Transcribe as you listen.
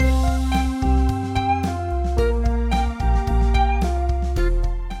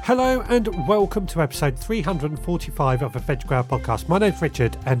Hello and welcome to episode 345 of the Veg Grower Podcast. My name's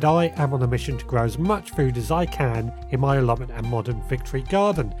Richard and I am on a mission to grow as much food as I can in my allotment and modern Victory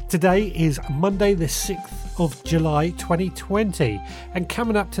garden. Today is Monday the 6th of July 2020 and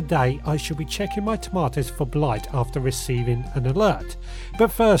coming up today I shall be checking my tomatoes for blight after receiving an alert.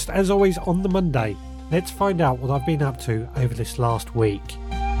 But first, as always on the Monday, let's find out what I've been up to over this last week.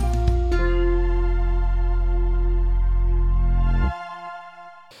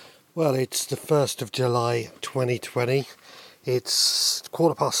 Well, it's the 1st of July 2020. It's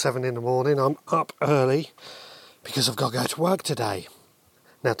 7:15 in the morning. I'm up early because I've got to go to work today.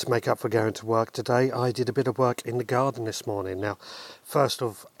 Now, to make up for going to work today, I did a bit of work in the garden this morning. Now, first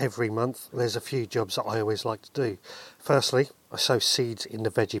of every month, there's a few jobs that I always like to do. Firstly, I sow seeds in the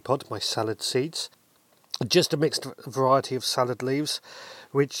veggie pod, my salad seeds. Just a mixed variety of salad leaves,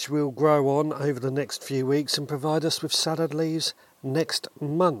 which will grow on over the next few weeks and provide us with salad leaves next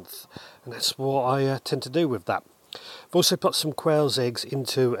month, and that's what I tend to do with that. I've also put some quail's eggs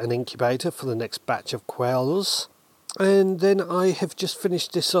into an incubator for the next batch of quails, and then I have just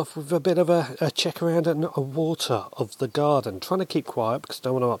finished this off with a bit of a check around and a water of the garden, trying to keep quiet because I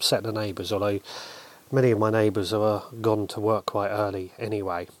don't want to upset the neighbours, although many of my neighbours are gone to work quite early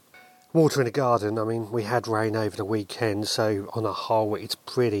anyway. Water in the garden, I mean, we had rain over the weekend, so on a whole it's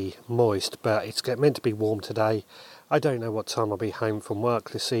pretty moist, but it's meant to be warm today. I don't know what time I'll be home from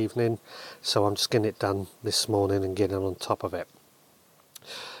work this evening, so I'm just getting it done this morning and getting on top of it.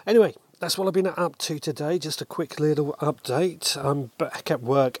 Anyway, that's what I've been up to today, just a quick little update. I'm back at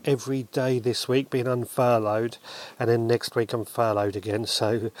work every day this week, being unfurloughed, and then next week I'm furloughed again,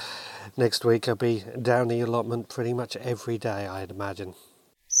 so next week I'll be down the allotment pretty much every day, I'd imagine.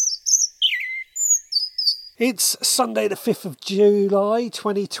 It's Sunday the 5th of July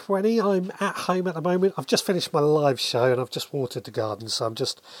 2020. I'm at home at the moment. I've just finished my live show and I've just watered the garden, so I'm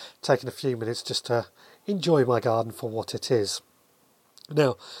just taking a few minutes just to enjoy my garden for what it is.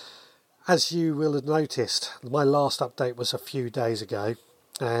 Now, as you will have noticed, my last update was a few days ago,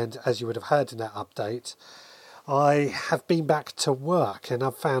 and as you would have heard in that update, I have been back to work, and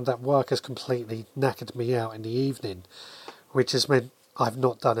I've found that work has completely knackered me out in the evening, which has meant I've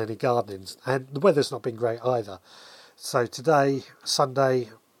not done any gardening, and the weather's not been great either. So today, Sunday,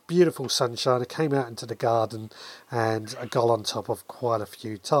 beautiful sunshine. I came out into the garden and I got on top of quite a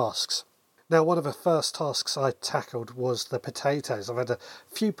few tasks. Now, one of the first tasks I tackled was the potatoes. I've had a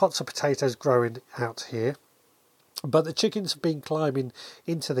few pots of potatoes growing out here, but the chickens have been climbing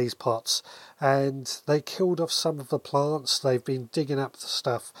into these pots and they killed off some of the plants. They've been digging up the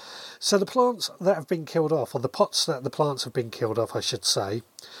stuff. So the plants that have been killed off, or the pots that the plants have been killed off, I should say,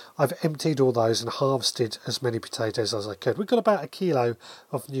 I've emptied all those and harvested as many potatoes as I could. We've got about 1 kilo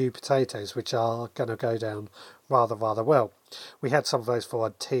of new potatoes, which are going to go down rather well. We had some of those for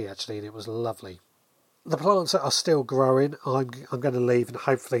our tea, actually, and it was lovely. The plants that are still growing, I'm going to leave, and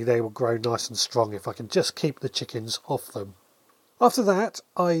hopefully they will grow nice and strong if I can just keep the chickens off them. After that,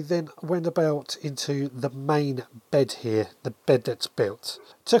 I then went about into the main bed here, the bed that's built.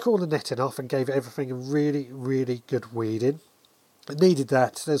 Took all the netting off and gave everything a really good weeding. It needed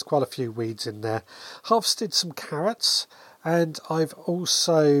that. There's quite a few weeds in there. Harvested some carrots, and I've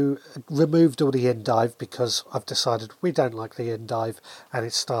also removed all the endive because I've decided we don't like the endive and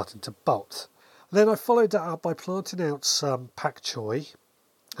it's starting to bolt. Then I followed that up by planting out some pak choi,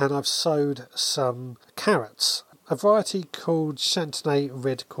 and I've sowed some carrots, a variety called Chantenay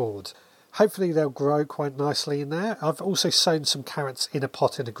Red Cord. Hopefully they'll grow quite nicely in there. I've also sown some carrots in a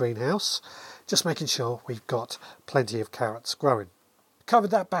pot in a greenhouse, just making sure we've got plenty of carrots growing.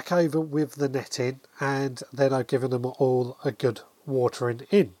 Covered that back over with the netting, and then I've given them all a good watering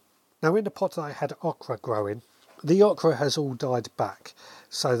in. Now, in the pot I had okra growing. The okra has all died back,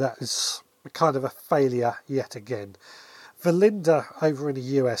 so that is kind of a failure yet again. Valinda over in the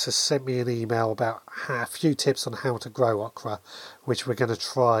US has sent me an email about a few tips on how to grow okra, which we're going to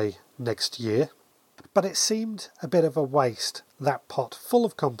try next year. But it seemed a bit of a waste, that pot full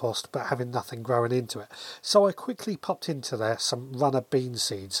of compost but having nothing growing into it. So I quickly popped into there some runner bean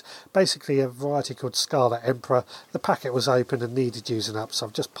seeds, basically a variety called Scarlet Emperor. The packet was open and needed using up, so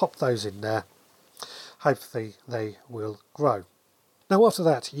I've just popped those in there. Hopefully they will grow. Now, after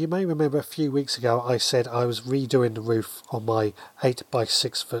that, you may remember a few weeks ago I said I was redoing the roof on my 8 by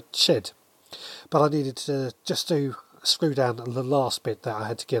 6 foot shed, but I needed to just screw down the last bit that I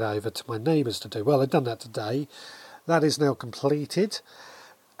had to get over to my neighbours to do. Well, I've done that today. That is now completed.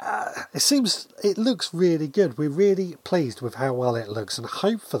 It looks really good. We're really pleased with how well it looks, and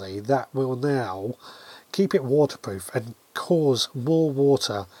hopefully that will now keep it waterproof and cause more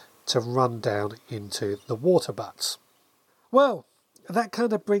water to run down into the water butts. Well, that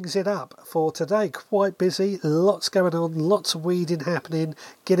kind of brings it up for today. Quite busy, lots going on, lots of weeding happening,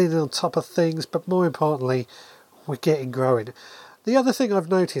 getting on top of things, but more importantly, we're getting growing. The other thing I've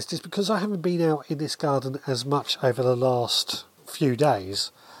noticed is because I haven't been out in this garden as much over the last few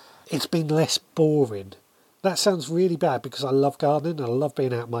days, it's been less boring. That sounds really bad because I love gardening and I love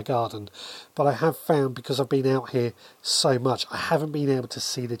being out in my garden, but I have found because I've been out here so much, I haven't been able to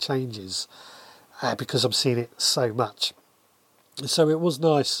see the changes because I'm seeing it so much. So it was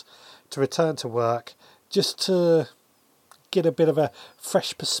nice to return to work just to get a bit of a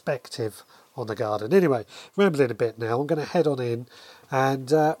fresh perspective on the garden. Anyway, rambling a bit now, I'm going to head on in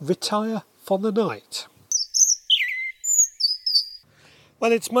and retire for the night.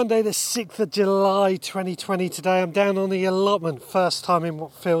 Well, it's Monday the 6th of July 2020 today. I'm down on the allotment. First time in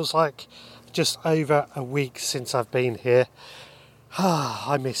what feels like just over a week since I've been here.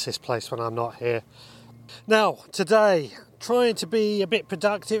 I miss this place when I'm not here. Now, today, trying to be a bit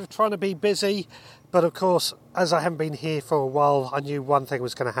productive, trying to be busy. But of course, as I haven't been here for a while, I knew one thing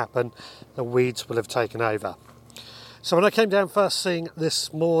was going to happen. The weeds will have taken over. So when I came down first thing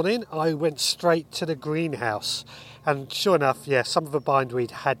this morning, I went straight to the greenhouse. And sure enough, yeah, some of the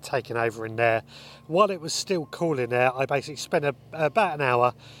bindweed had taken over in there. While it was still cool in there, I basically spent about an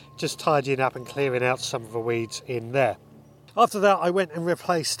hour just tidying up and clearing out some of the weeds in there. After that, I went and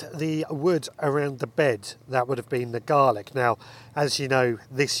replaced the wood around the bed. That would have been the garlic. Now, as you know,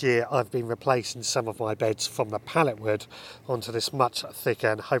 this year I've been replacing some of my beds from the pallet wood onto this much thicker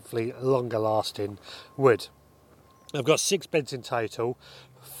and hopefully longer lasting wood. I've got 6 beds in total,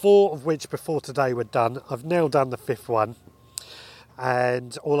 4 of which before today were done. I've now done the 5th one,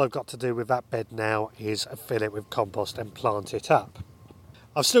 and all I've got to do with that bed now is fill it with compost and plant it up.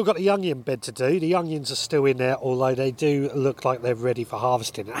 I've still got the onion bed to do. The onions are still in there, although they do look like they're ready for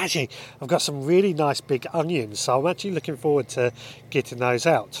harvesting. And actually, I've got some really nice big onions, so I'm actually looking forward to getting those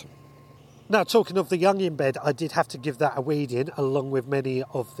out. Now, talking of the onion bed, I did have to give that a weed in, along with many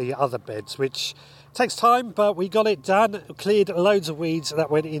of the other beds, which takes time, but we got it done. Cleared loads of weeds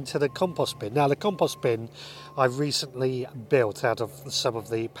that went into the compost bin. Now, the compost bin I've recently built out of some of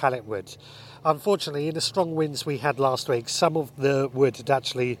the pallet wood. Unfortunately, in the strong winds we had last week, some of the wood had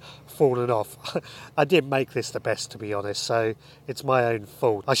actually fallen off. I didn't make this the best, to be honest, so it's my own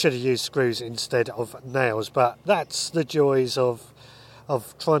fault. I should have used screws instead of nails, but that's the joys of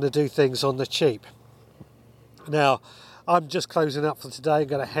trying to do things on the cheap. Now, I'm just closing up for today. I'm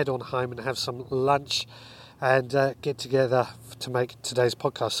going to head on home and have some lunch and get together to make today's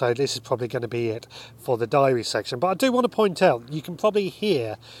podcast. So this is probably going to be it for the diary section. But I do want to point out, you can probably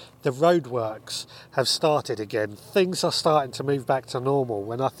hear the roadworks have started again. Things are starting to move back to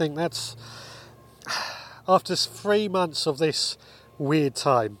normal. And I think that's, after 3 months of this weird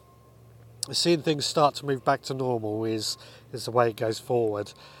time, seeing things start to move back to normal is the way it goes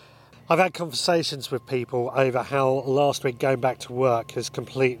forward. I've had conversations with people over how last week going back to work has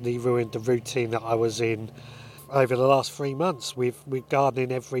completely ruined the routine that I was in over the last 3 months with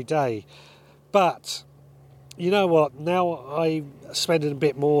gardening every day. But you know what, now I'm spending a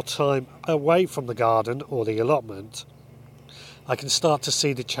bit more time away from the garden or the allotment, I can start to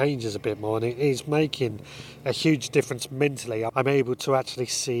see the changes a bit more, and it is making a huge difference mentally. I'm able to actually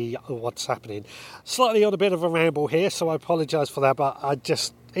see what's happening. Slightly on a bit of a ramble here, so I apologise for that, but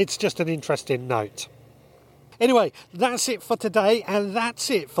it's just an interesting note. Anyway, that's it for today, and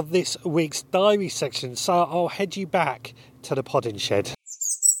that's it for this week's diary section, so I'll head you back to the podding shed.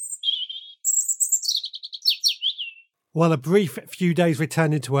 Well, a brief few days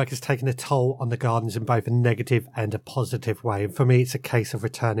returning to work has taken a toll on the gardens in both a negative and a positive way. And for me, it's a case of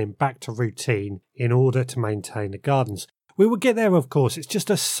returning back to routine in order to maintain the gardens. We will get there, of course. It's just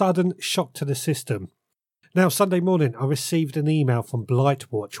a sudden shock to the system. Now, Sunday morning, I received an email from Blight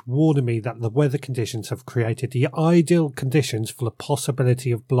Watch warning me that the weather conditions have created the ideal conditions for the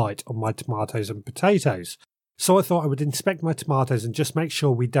possibility of blight on my tomatoes and potatoes. So I thought I would inspect my tomatoes and just make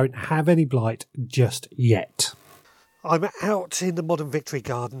sure we don't have any blight just yet. I'm out in the Modern Victory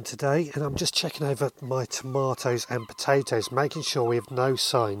garden today, and I'm just checking over my tomatoes and potatoes, making sure we have no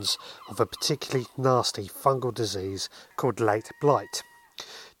signs of a particularly nasty fungal disease called late blight.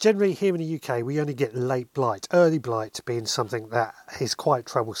 Generally here in the UK we only get late blight, early blight being something that is quite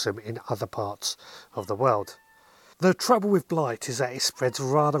troublesome in other parts of the world. The trouble with blight is that it spreads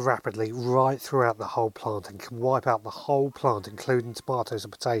rather rapidly right throughout the whole plant and can wipe out the whole plant, including tomatoes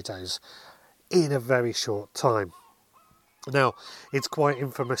and potatoes, in a very short time. Now, it's quite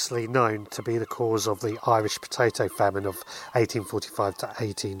infamously known to be the cause of the Irish potato famine of 1845 to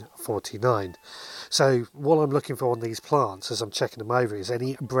 1849. So, what I'm looking for on these plants as I'm checking them over is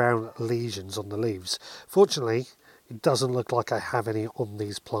any brown lesions on the leaves. Fortunately, it doesn't look like I have any on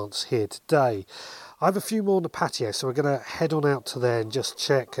these plants here today. I have a few more on the patio, so we're going to head on out to there and just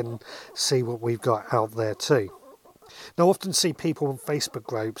check and see what we've got out there too. Now, I often see people on Facebook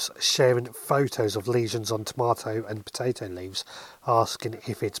groups sharing photos of lesions on tomato and potato leaves, asking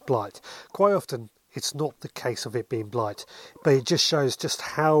if it's blight. Quite often, it's not the case of it being blight, but it just shows just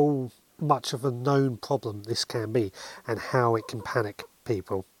how much of a known problem this can be and how it can panic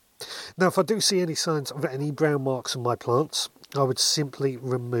people. Now, if I do see any signs of any brown marks on my plants, I would simply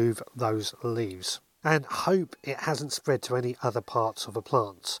remove those leaves and hope it hasn't spread to any other parts of the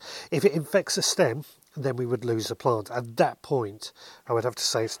plants. If it infects the stem, then we would lose the plant. At that point, I would have to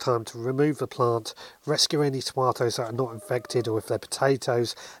say it's time to remove the plant, rescue any tomatoes that are not infected, or if they're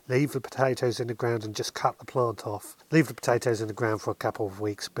potatoes, leave the potatoes in the ground and just cut the plant off. Leave the potatoes in the ground for a couple of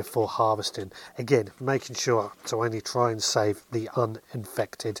weeks before harvesting. Again, making sure to only try and save the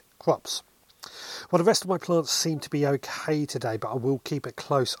uninfected crops. Well, the rest of my plants seem to be okay today, but I will keep a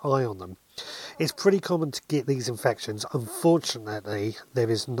close eye on them. It's pretty common to get these infections. Unfortunately,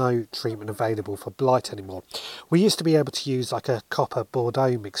 there is no treatment available for blight anymore. We used to be able to use like a copper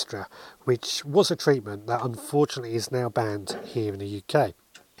Bordeaux mixture, which was a treatment that unfortunately is now banned here in the UK.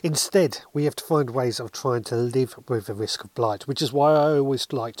 Instead, we have to find ways of trying to live with the risk of blight, which is why I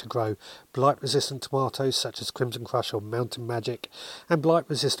always like to grow blight-resistant tomatoes such as Crimson Crush or Mountain Magic, and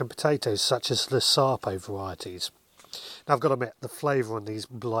blight-resistant potatoes such as the Sapo varieties. Now, I've got to admit, the flavour on these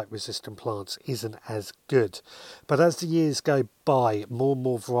blight-resistant plants isn't as good, but as the years go by, more and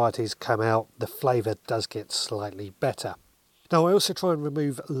more varieties come out, the flavour does get slightly better. Now, I also try and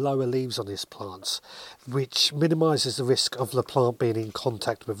remove lower leaves on these plants, which minimises the risk of the plant being in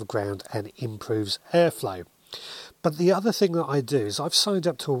contact with the ground and improves airflow. But the other thing that I do is I've signed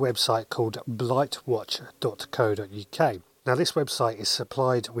up to a website called blightwatch.co.uk. Now, this website is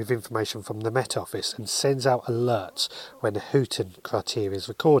supplied with information from the Met Office and sends out alerts when the Houghton criteria is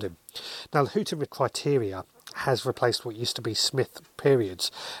recorded. Now, the Houghton criteria has replaced what used to be Smith periods,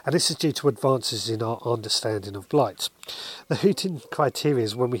 and this is due to advances in our understanding of blight. The Houghton criteria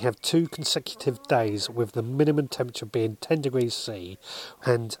is when we have 2 consecutive days with the minimum temperature being 10 degrees C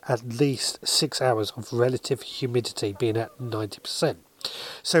and at least 6 hours of relative humidity being at 90%.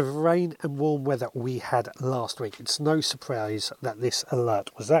 So the rain and warm weather we had last week, it's no surprise that this alert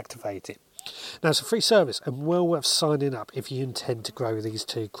was activated. Now, it's a free service and well worth signing up if you intend to grow these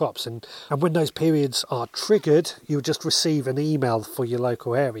 2 crops. And when those periods are triggered, you'll just receive an email for your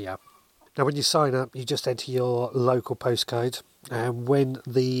local area. Now, when you sign up, you just enter your local postcode, and when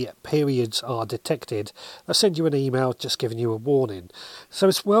the periods are detected, they'll send you an email just giving you a warning. So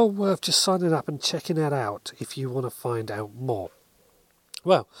it's well worth just signing up and checking that out if you want to find out more.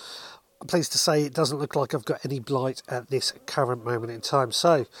 Well, I'm pleased to say it doesn't look like I've got any blight at this current moment in time,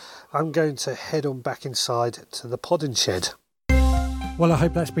 so I'm going to head on back inside to the podding shed. Well, I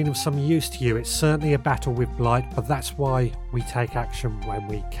hope that's been of some use to you. It's certainly a battle with blight, but that's why we take action when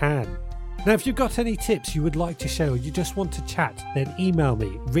we can. Now, if you've got any tips you would like to share or you just want to chat, then email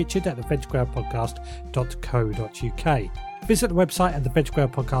me, richard@theveggrowerpodcast.co.uk. Visit the website at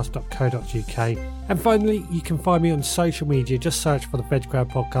theveggrowerpodcast.co.uk. And finally, you can find me on social media. Just search for the Veg Grower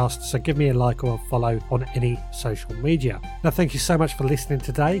Podcast, so give me a like or a follow on any social media. Now, thank you so much for listening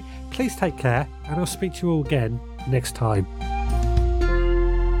today. Please take care, and I'll speak to you all again next time.